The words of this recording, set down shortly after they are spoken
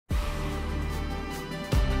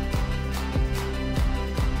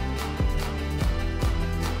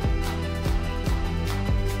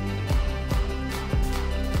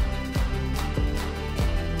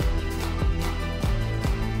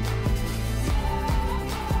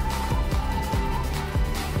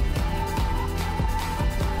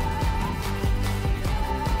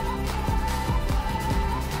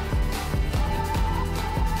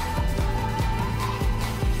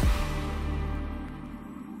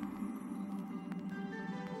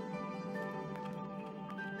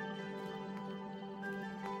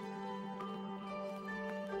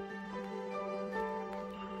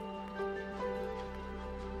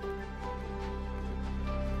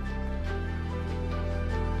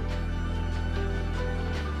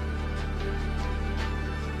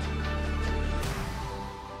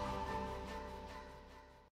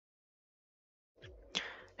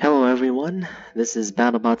everyone, this is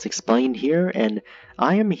Battlebots Explained here, and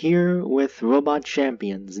I am here with Robot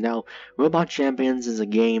Champions. Now, Robot Champions is a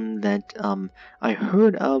game that I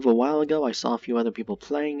heard of a while ago. I saw a few other people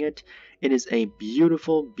playing it. It is a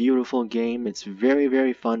beautiful, beautiful game. It's very,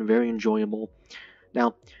 very fun, very enjoyable.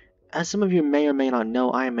 Now, as some of you may or may not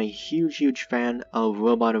know, I am a huge, huge fan of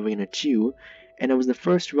Robot Arena 2, and it was the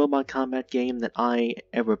first robot combat game that I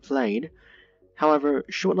ever played. However,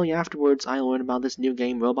 shortly afterwards, I learned about this new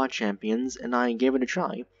game, Robot Champions, and I gave it a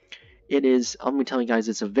try. It is, let me tell you guys,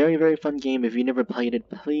 it's a very, very fun game. If you never played it,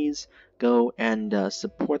 please go and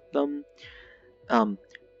support them.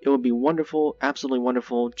 It would be wonderful, absolutely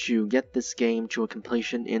wonderful, to get this game to a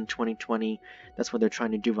completion in 2020. That's what they're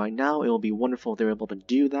trying to do right now. It will be wonderful if they're able to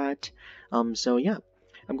do that. So yeah,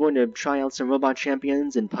 I'm going to try out some Robot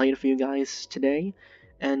Champions and play it for you guys today.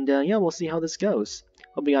 And yeah, we'll see how this goes.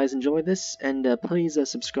 Hope you guys enjoyed this, and please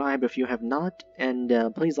subscribe if you have not,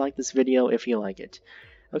 and please like this video if you like it.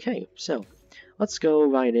 Okay, so let's go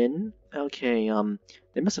right in. Okay,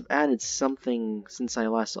 they must have added something since I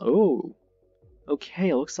last. Oh,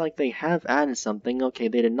 okay, looks like they have added something. Okay,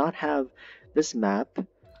 they did not have this map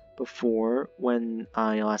before when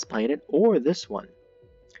I last played it, or this one.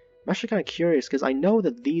 I'm actually kind of curious because I know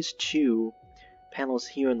that these two panels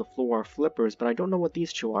here on the floor are flippers, but I don't know what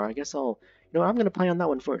these two are. I guess I'm going to play on that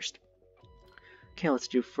one first. Okay, let's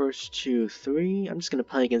do first 2, 3. I'm just going to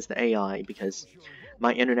play against the AI because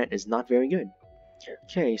my internet is not very good.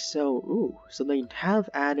 Okay, so they have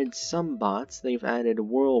added some bots. They've added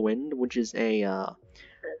Whirlwind, which is a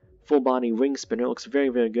full-body ring spinner. It looks very,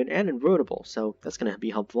 very good, and invertible, so that's going to be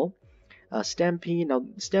helpful. Stampede, now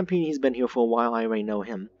Stampede, he's been here for a while. I already know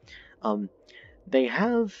him. They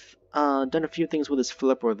have done a few things with his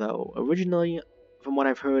flipper, though. Originally, from what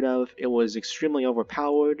I've heard of, it was extremely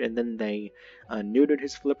overpowered, and then they neutered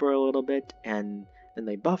his flipper a little bit, and then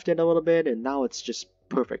they buffed it a little bit, and now it's just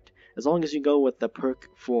perfect. As long as you go with the perk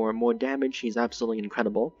for more damage, he's absolutely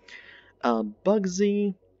incredible.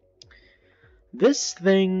 Bugsy, this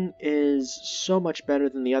thing is so much better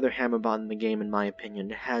than the other hammer bot in the game, in my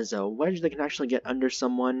opinion. It has a wedge that can actually get under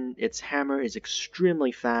someone. Its hammer is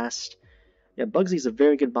extremely fast. Yeah, Bugsy's a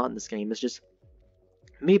very good bot in this game. It's just,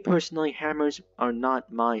 me personally, hammers are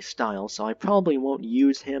not my style, so I probably won't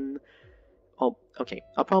use him. Oh, okay,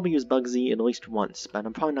 I'll probably use Bugsy at least once, but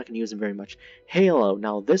I'm probably not going to use him very much. Halo,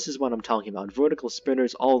 now this is what I'm talking about. Vertical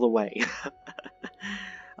spinners all the way.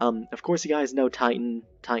 Of course, you guys know Titan.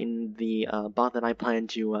 Titan, the bot that I plan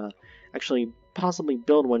to actually possibly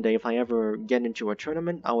build one day if I ever get into a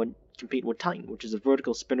tournament. I would compete with Titan, which is a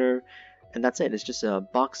vertical spinner, and that's it. It's just a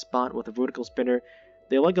box bot with a vertical spinner.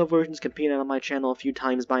 The Lego version's competed on my channel a few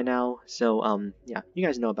times by now, so yeah, you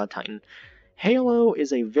guys know about Titan. Halo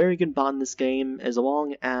is a very good bot in this game as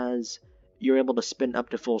long as you're able to spin up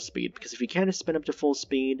to full speed, because if you can't spin up to full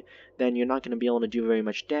speed, then you're not going to be able to do very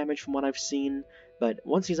much damage from what I've seen, but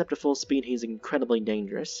once he's up to full speed, he's incredibly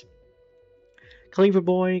dangerous. Cleaver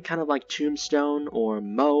Boy, kind of like Tombstone or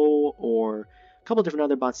Mo or a couple different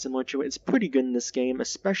other bots similar to it. It's pretty good in this game,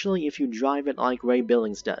 especially if you drive it like Ray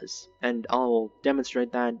Billings does, and I'll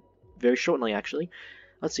demonstrate that very shortly, actually.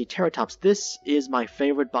 Let's see, Terratops. This is my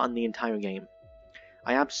favorite bot in the entire game.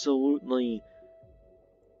 I absolutely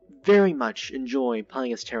very much enjoy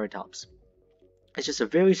playing as Terratops. It's just a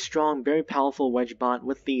very strong, very powerful wedge bot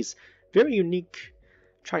with these very unique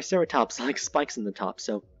Triceratops-like spikes in the top,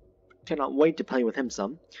 so cannot wait to play with him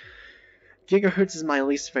some. Gigahertz is my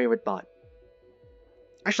least favorite bot.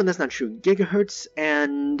 Actually, that's not true. Gigahertz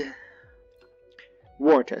and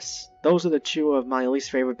Wartus. Those are the two of my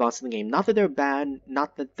least favorite bots in the game. Not that they're bad,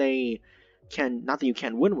 not that you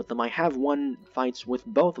can't win with them. I have won fights with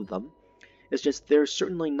both of them. It's just they're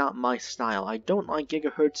certainly not my style. I don't like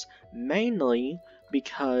Gigahertz mainly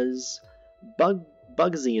because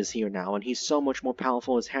Bugsy is here now, and he's so much more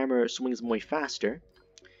powerful. His hammer swings way faster.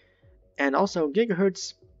 And also,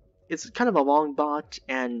 Gigahertz, it's kind of a long bot,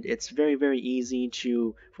 and it's very, very easy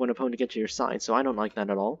for an opponent to get to your side, so I don't like that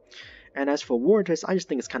at all. And as for Wartus, I just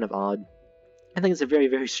think it's kind of odd. I think it's a very,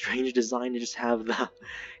 very strange design to just have the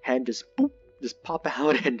head just pop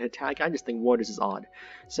out and attack. I just think Wartus is odd.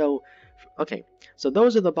 So, okay, so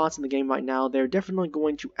those are the bots in the game right now. They're definitely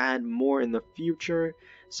going to add more in the future,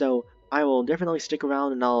 so I will definitely stick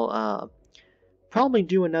around, and I'll probably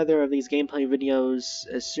do another of these gameplay videos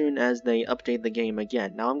as soon as they update the game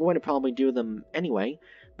again. Now, I'm going to probably do them anyway,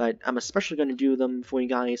 but I'm especially going to do them for you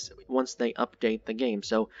guys once they update the game.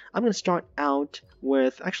 So I'm going to start out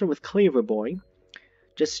with Cleaver Boy,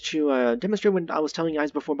 just to demonstrate what I was telling you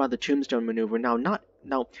guys before about the Tombstone maneuver.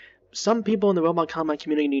 Now, some people in the robot combat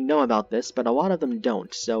community know about this, but a lot of them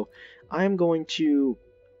don't. So I'm going to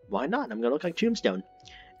why not? I'm gonna look like Tombstone.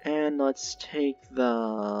 And let's take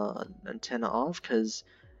the antenna off, because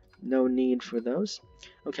no need for those.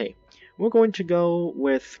 Okay, we're going to go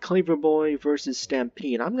with Cleaver Boy versus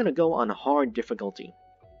Stampede. I'm gonna go on hard difficulty.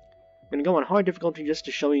 I'm gonna go on hard difficulty just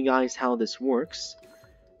to show you guys how this works,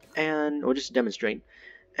 or just to demonstrate.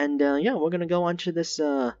 And yeah, we're gonna go on to this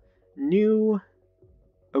new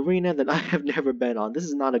arena that I have never been on. This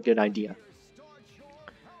is not a good idea.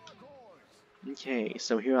 Okay,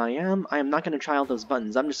 so here I am. I am not going to try all those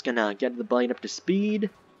buttons. I'm just going to get the blade up to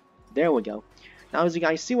speed. There we go. Now, as you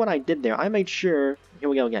guys see what I did there, I made sure... Here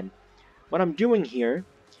we go again. What I'm doing here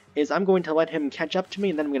is I'm going to let him catch up to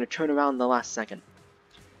me, and then I'm going to turn around in the last second.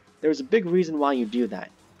 There's a big reason why you do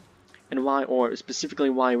that. And why, or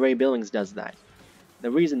specifically why Ray Billings does that.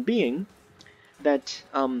 The reason being that,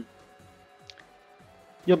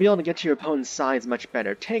 you'll be able to get to your opponent's sides much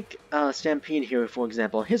better. Take Stampede here, for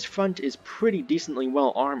example. His front is pretty decently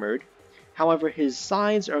well armored. However, his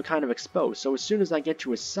sides are kind of exposed. So as soon as I get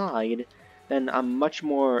to his side, then I'm much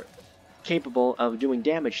more capable of doing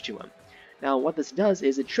damage to him. Now, what this does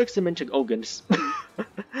is it tricks him into... Oh, goodness.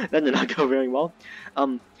 That did not go very well.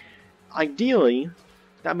 Ideally,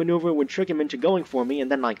 that maneuver would trick him into going for me,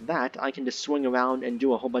 and then like that, I can just swing around and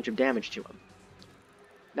do a whole bunch of damage to him.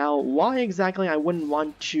 Now, why exactly I wouldn't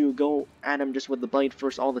want to go at him just with the blade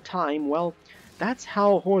first all the time? Well, that's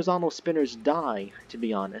how horizontal spinners die, to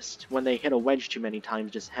be honest, when they hit a wedge too many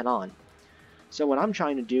times just head on. So what I'm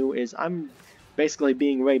trying to do is I'm basically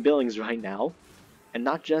being Ray Billings right now, and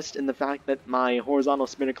not just in the fact that my horizontal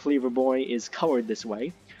spinner Cleaver Boy is colored this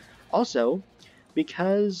way. Also,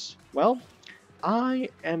 because, well, I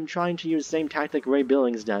am trying to use the same tactic Ray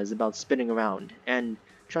Billings does about spinning around, and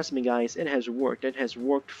trust me guys, it has worked. It has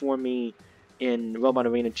worked for me in Robot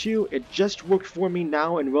Arena 2, it just worked for me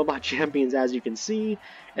now in Robot Champions, as you can see,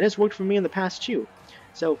 and it's worked for me in the past too.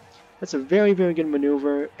 So, that's a very, very good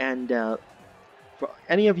maneuver, and for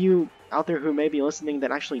any of you out there who may be listening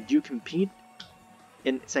that actually do compete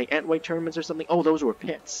in, say, Antweight tournaments or something, oh, those were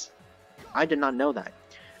pits. I did not know that.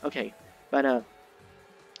 Okay, but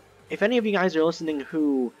if any of you guys are listening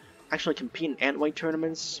who actually compete in Antweight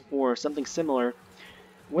tournaments or something similar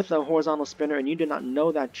with a horizontal spinner and you do not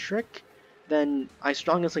know that trick, then I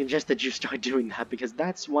strongly suggest that you start doing that, because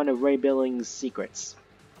that's one of Ray Billings' secrets.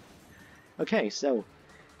 Okay, so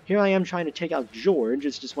here I am trying to take out George.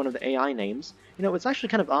 It's just one of the AI names. You know, it's actually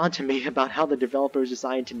kind of odd to me about how the developers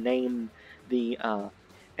decided to name the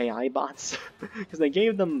AI bots, because they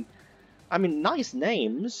gave them, I mean, nice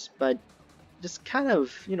names, but just kind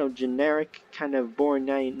of, you know, generic, kind of boring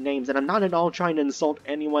names. And I'm not at all trying to insult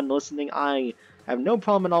anyone listening. I have no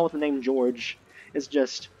problem at all with the name George. It's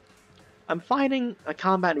just, I'm fighting a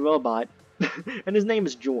combat robot, and his name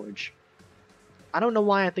is George. I don't know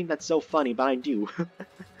why I think that's so funny, but I do.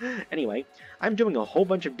 Anyway, I'm doing a whole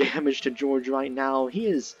bunch of damage to George right now. He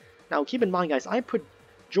is... Now, keep in mind, guys, I put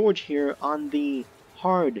George here on the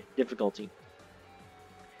hard difficulty.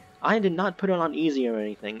 I did not put it on easy or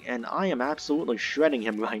anything, and I am absolutely shredding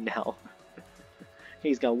him right now. Okay,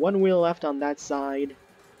 he's got one wheel left on that side.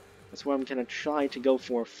 That's what I'm going to try to go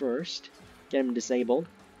for first. Get him disabled.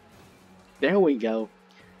 There we go.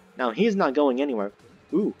 Now, he's not going anywhere.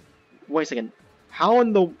 Ooh, wait a second. How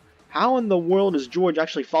in the world is George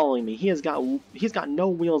actually following me? He's got no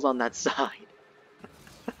wheels on that side.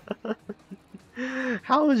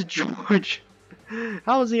 How is George?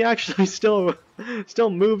 How is he actually still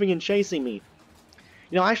moving and chasing me?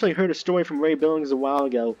 You know, I actually heard a story from Ray Billings a while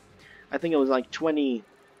ago. I think it was like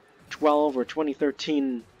 2012 or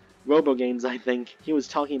 2013 Robo Games, I think. He was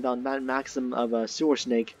talking about that maxim of a sewer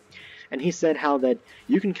snake. And he said how that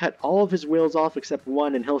you can cut all of his wheels off except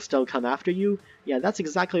one and he'll still come after you. Yeah, that's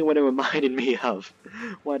exactly what it reminded me of.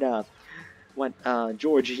 What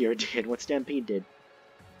George here did, what Stampede did.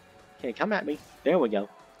 Okay, come at me. There we go.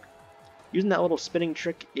 Using that little spinning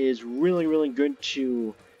trick is really, really good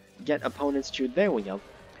to get opponents to... There we go.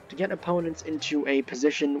 To get opponents into a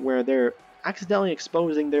position where they're accidentally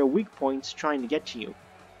exposing their weak points trying to get to you.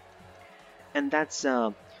 And that's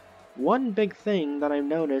one big thing that I've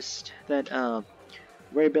noticed that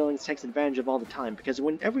Ray Billings takes advantage of all the time, because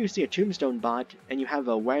whenever you see a Tombstone bot and you have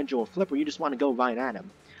a wedge or a flipper, you just want to go right at him.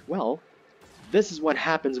 Well, this is what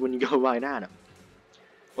happens when you go right at him.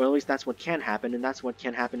 Or at least that's what can happen, and that's what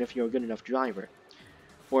can happen if you're a good enough driver.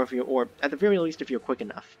 Or at the very least if you're quick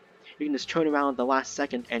enough. You can just turn around at the last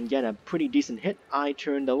second and get a pretty decent hit. I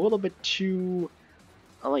turned a little bit too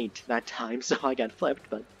late that time, so I got flipped,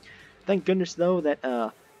 but thank goodness though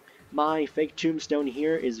that my fake Tombstone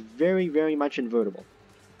here is very, very much invertible.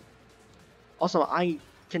 Also, I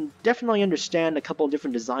can definitely understand a couple of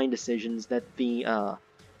different design decisions that the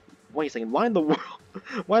Wait a second, why in the world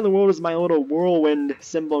why in the world is my little whirlwind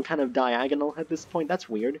symbol kind of diagonal at this point? That's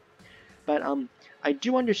weird. But I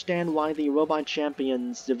do understand why the Robot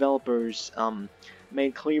Champions developers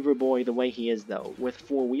made Cleaver Boy the way he is though, with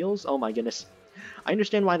 4 wheels. Oh my goodness. I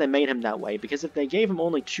understand why they made him that way, because if they gave him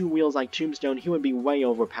only 2 wheels like Tombstone, he would be way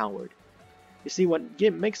overpowered. You see, what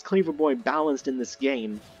makes Cleaver Boy balanced in this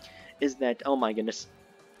game is that, oh my goodness,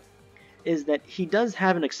 is that he does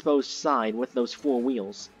have an exposed side with those 4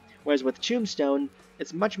 wheels. Whereas with Tombstone,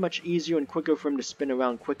 it's much easier and quicker for him to spin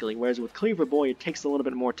around quickly, whereas with Cleaver Boy it takes a little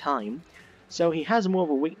bit more time. So he has more of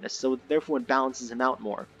a weakness, so therefore it balances him out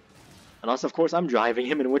more. Unless, of course, I'm driving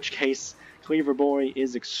him, in which case Cleaver Boy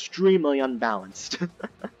is extremely unbalanced. And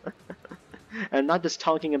I'm not just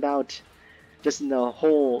talking about just in the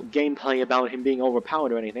whole gameplay about him being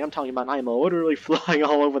overpowered or anything. I'm talking about I am literally flying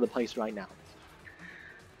all over the place right now.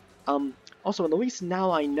 Also, at least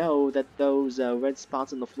now I know that those red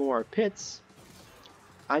spots on the floor are pits.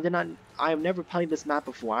 I have never played this map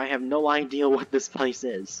before. I have no idea what this place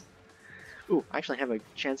is. Ooh, I actually have a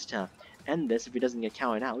chance to end this if he doesn't get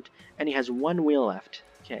counted out. And he has 1 wheel left.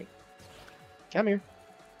 Okay. Come here.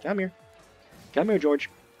 Come here. Come here, George.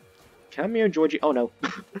 Come here, Georgie. Oh, no.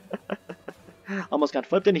 Almost got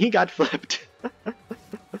flipped, and he got flipped.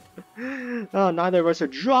 Oh, neither of us are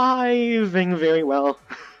driving very well.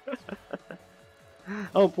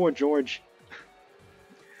 Oh, poor George.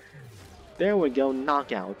 There we go,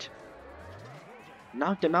 knockout.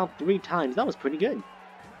 Knocked him out 3 times. That was pretty good,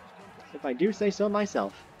 if I do say so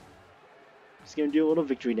myself. Just gonna do a little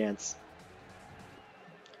victory dance.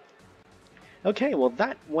 Okay, well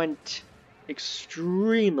that went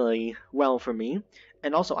extremely well for me.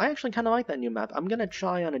 And also, I actually kind of like that new map. I'm gonna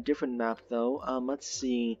try on a different map though. Let's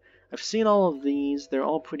see. I've seen all of these. They're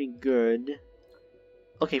all pretty good.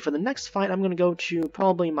 Okay, for the next fight, I'm going to go to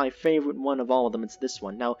probably my favorite one of all of them. It's this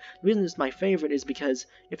one. Now, the reason it's my favorite is because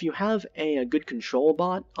if you have a good control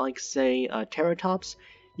bot, like, say, Terratops,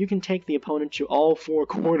 you can take the opponent to all 4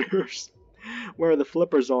 corners where the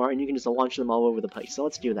flippers are, and you can just launch them all over the place. So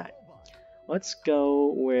let's do that. Let's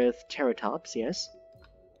go with Terratops, yes.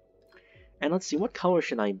 And let's see, what color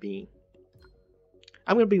should I be?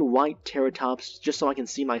 I'm going to be white Terratops, just so I can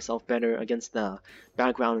see myself better against the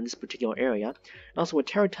background in this particular area. And also with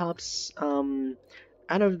Terratops,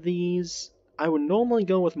 out of these, I would normally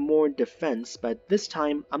go with more defense, but this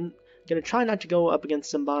time I'm going to try not to go up against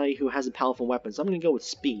somebody who has a powerful weapon, so I'm going to go with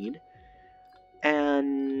speed.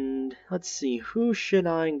 And let's see, who should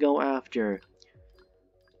I go after?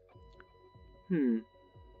 You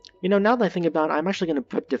know, now that I think about it, I'm actually going to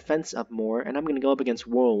put defense up more, and I'm going to go up against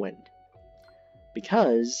Whirlwind.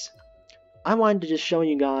 Because I wanted to just show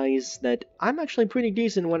you guys that I'm actually pretty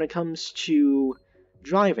decent when it comes to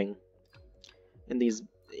driving in these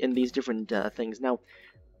different things. Now,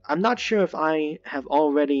 I'm not sure if I have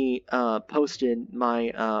already posted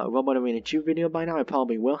my Robot Arena 2 video by now. I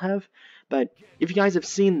probably will have. But if you guys have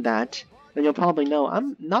seen that, then you'll probably know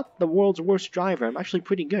I'm not the world's worst driver. I'm actually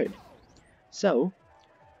pretty good. So,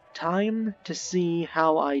 time to see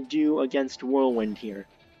how I do against Whirlwind here.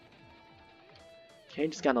 Okay,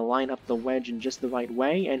 just gotta line up the wedge in just the right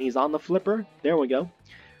way, and he's on the flipper. There we go.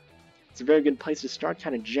 It's a very good place to start.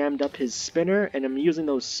 Kind of jammed up his spinner, and I'm using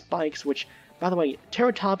those spikes, which, by the way,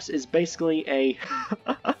 Terratops is basically a...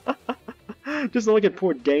 Just look at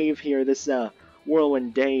poor Dave here, this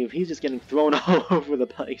Whirlwind Dave. He's just getting thrown all over the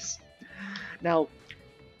place. Now,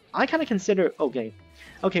 I kind of consider... Okay,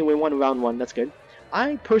 we won round 1, that's good.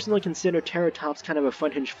 I personally consider Terratops kind of a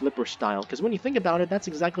front hinge flipper style, because when you think about it, that's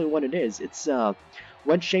exactly what it is. It's a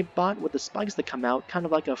wedge-shaped bot with the spikes that come out, kind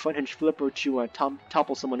of like a front hinge flipper to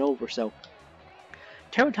topple someone over, so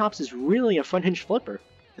Terratops is really a front hinge flipper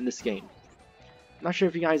in this game. I'm not sure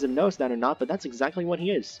if you guys have noticed that or not, but that's exactly what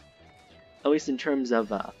he is. At least in terms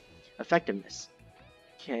of effectiveness.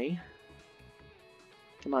 Okay.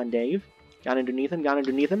 Come on, Dave. Got underneath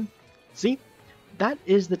him, See? That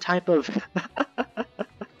is the type of...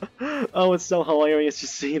 Oh, it's so hilarious to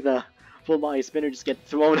see the full body spinner just get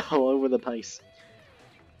thrown all over the place.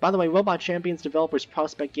 By the way, Robot Champions developers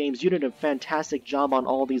Prospect Games, you did a fantastic job on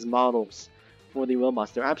all these models for the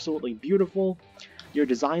robots. They're absolutely beautiful. Your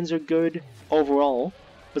designs are good overall.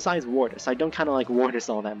 Besides Wardus. I don't kind of like Wardus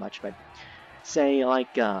all that much, but say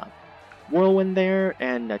like Whirlwind there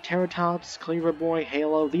and Terratops, Cleaver Boy,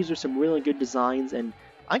 Halo. These are some really good designs, and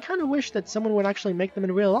I kind of wish that someone would actually make them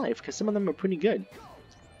in real life, because some of them are pretty good.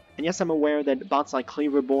 And yes, I'm aware that bots like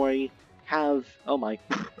Cleaver Boy have... Oh my.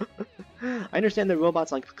 I understand that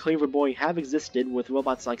robots like Cleaver Boy have existed with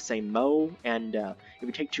robots like, say, Mo, and if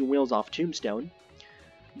you take 2 wheels off Tombstone.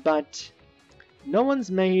 But no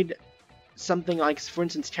one's made something like, for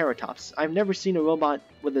instance, Terratops. I've never seen a robot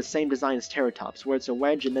with the same design as Terratops, where it's a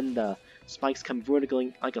wedge and then the spikes come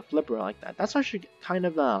vertically like a flipper like that. That's actually kind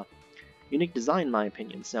of a unique design in my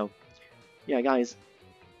opinion. So, yeah, guys,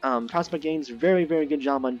 Prospect Games, very, very good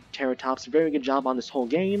job on Terratops, very good job on this whole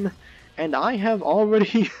game, and I have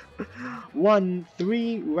already won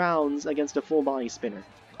 3 rounds against a full body spinner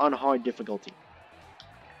on hard difficulty.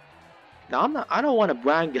 Now, I don't want to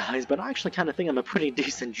brag, guys, but I actually kind of think I'm a pretty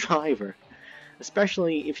decent driver,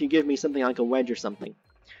 especially if you give me something like a wedge or something.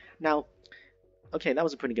 Now, okay, that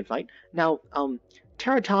was a pretty good fight. Now,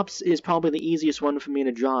 Terratops is probably the easiest one for me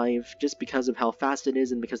to drive, just because of how fast it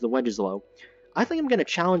is and because the wedge is low. I think I'm going to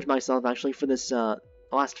challenge myself, actually, for this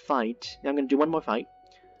last fight. I'm going to do one more fight.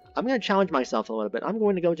 I'm going to challenge myself a little bit. I'm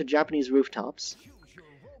going to go to Japanese rooftops,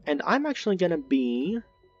 and I'm actually going to be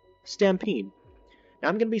Stampede. Now,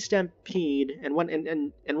 I'm going to be Stampede, and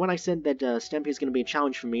when I said that Stampede is going to be a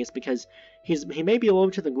challenge for me, it's because he may be low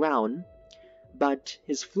to the ground, but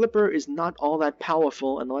his flipper is not all that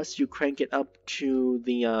powerful unless you crank it up to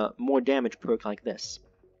the more damage perk like this.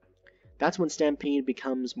 That's when Stampede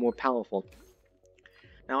becomes more powerful.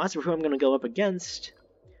 Now, as for who I'm going to go up against,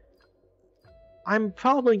 I'm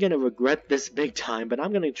probably going to regret this big time, but I'm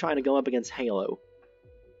going to try to go up against Halo.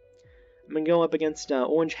 I'm going to go up against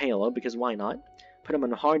Orange Halo, because why not? Put him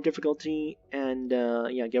on hard difficulty, and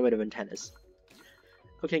yeah, get rid of antennas.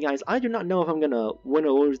 Okay, guys, I do not know if I'm going to win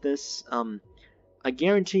or lose this. I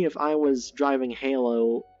guarantee if I was driving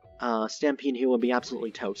Halo, Stampede here would be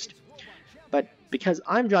absolutely toast. But because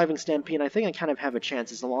I'm driving Stampede, I think I kind of have a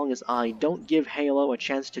chance as long as I don't give Halo a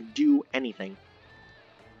chance to do anything.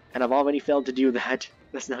 And I've already failed to do that.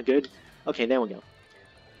 That's not good. Okay, there we go.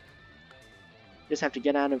 Just have to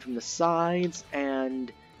get at him from the sides,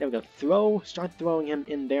 and there we go. Start throwing him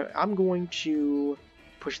in there. I'm going to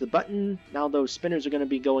push the button. Now those spinners are going to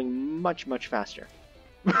be going much, much faster.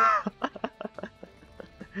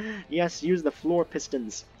 Yes, use the floor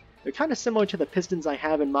pistons. They're kind of similar to the pistons I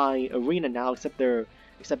have in my arena now, except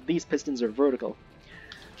these pistons are vertical.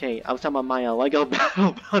 Okay, I was talking about my Lego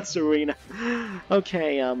Battlebots arena.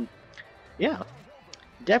 Okay, yeah,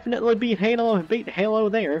 definitely beat Halo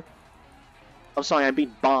there. Oh, sorry, I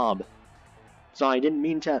beat Bob. Sorry, I didn't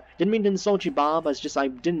mean to insult you, Bob.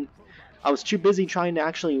 I was too busy trying to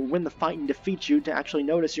actually win the fight and defeat you to actually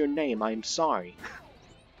notice your name. I'm sorry.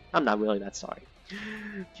 I'm not really that sorry.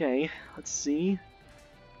 Okay, let's see.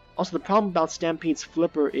 Also, the problem about Stampede's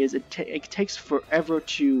flipper is it takes forever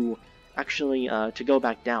to actually to go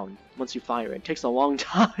back down once you fire it. It takes a long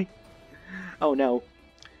time. Oh no.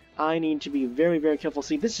 I need to be very, very careful.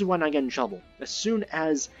 See, this is when I get in trouble. As soon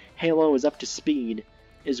as Halo is up to speed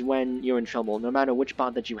is when you're in trouble, no matter which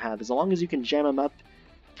bot that you have. As long as you can jam him up,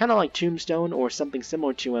 kind of like Tombstone or something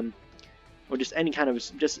similar to him, or just any kind of,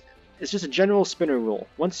 it's just a general spinner rule.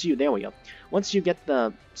 There we go. Once you get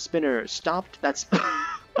the spinner stopped, that's...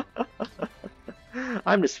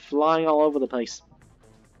 I'm just flying all over the place.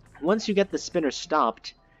 Once you get the spinner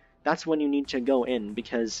stopped, that's when you need to go in,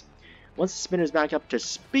 because once the spinner's back up to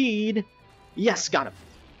speed... Yes, got him!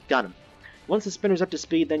 Got him. Once the spinner's up to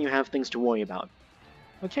speed, then you have things to worry about.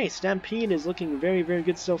 Okay, Stampede is looking very, very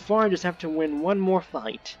good so far. I just have to win one more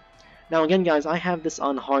fight. Now again, guys, I have this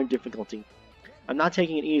on hard difficulty. I'm not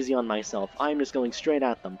taking it easy on myself. I'm just going straight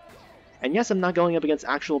at them. And yes, I'm not going up against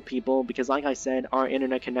actual people, because like I said, our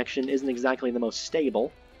internet connection isn't exactly the most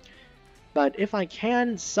stable. But if I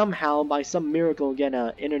can somehow, by some miracle, get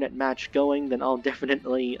an internet match going, then I'll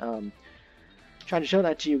definitely try to show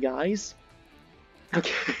that to you guys.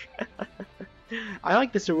 Okay. I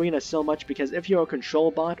like this arena so much because if you're a control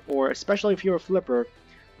bot, or especially if you're a flipper,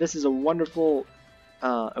 this is a wonderful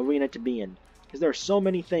arena to be in. Because there are so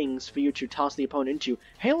many things for you to toss the opponent into.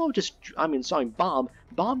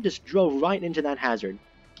 Bob just drove right into that hazard.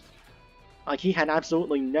 Like, he had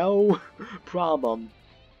absolutely no problem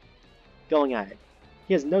going at it.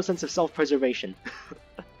 He has no sense of self-preservation.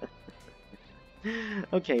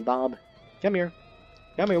 Okay, Bob. Come here.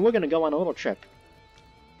 Come here, we're gonna go on a little trip.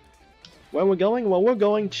 Where we're going? Well, we're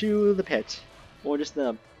going to the pit. Or just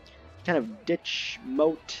the kind of ditch,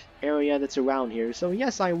 moat area that's around here. So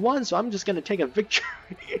yes, I won, so I'm just gonna take a victory.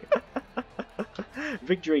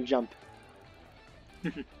 Victory jump.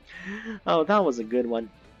 Oh, that was a good one.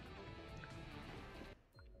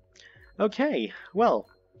 Okay, well,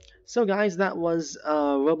 so guys, that was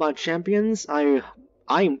Robot Champions. I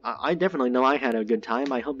definitely know I had a good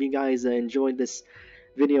time. I hope you guys enjoyed this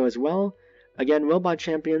video as well. Again, Robot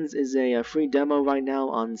Champions is a free demo right now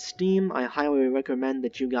on Steam. I highly recommend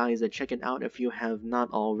that you guys check it out if you have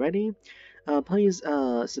not already. Please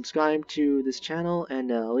subscribe to this channel and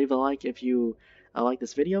leave a like if you like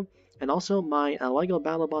this video. And also, my LEGO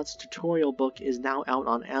BattleBots tutorial book is now out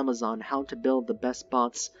on Amazon, How to Build the Best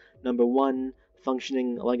Bots #1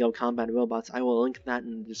 Functioning LEGO Combat Robots. I will link that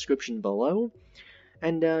in the description below.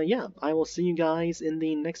 And yeah, I will see you guys in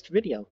the next video.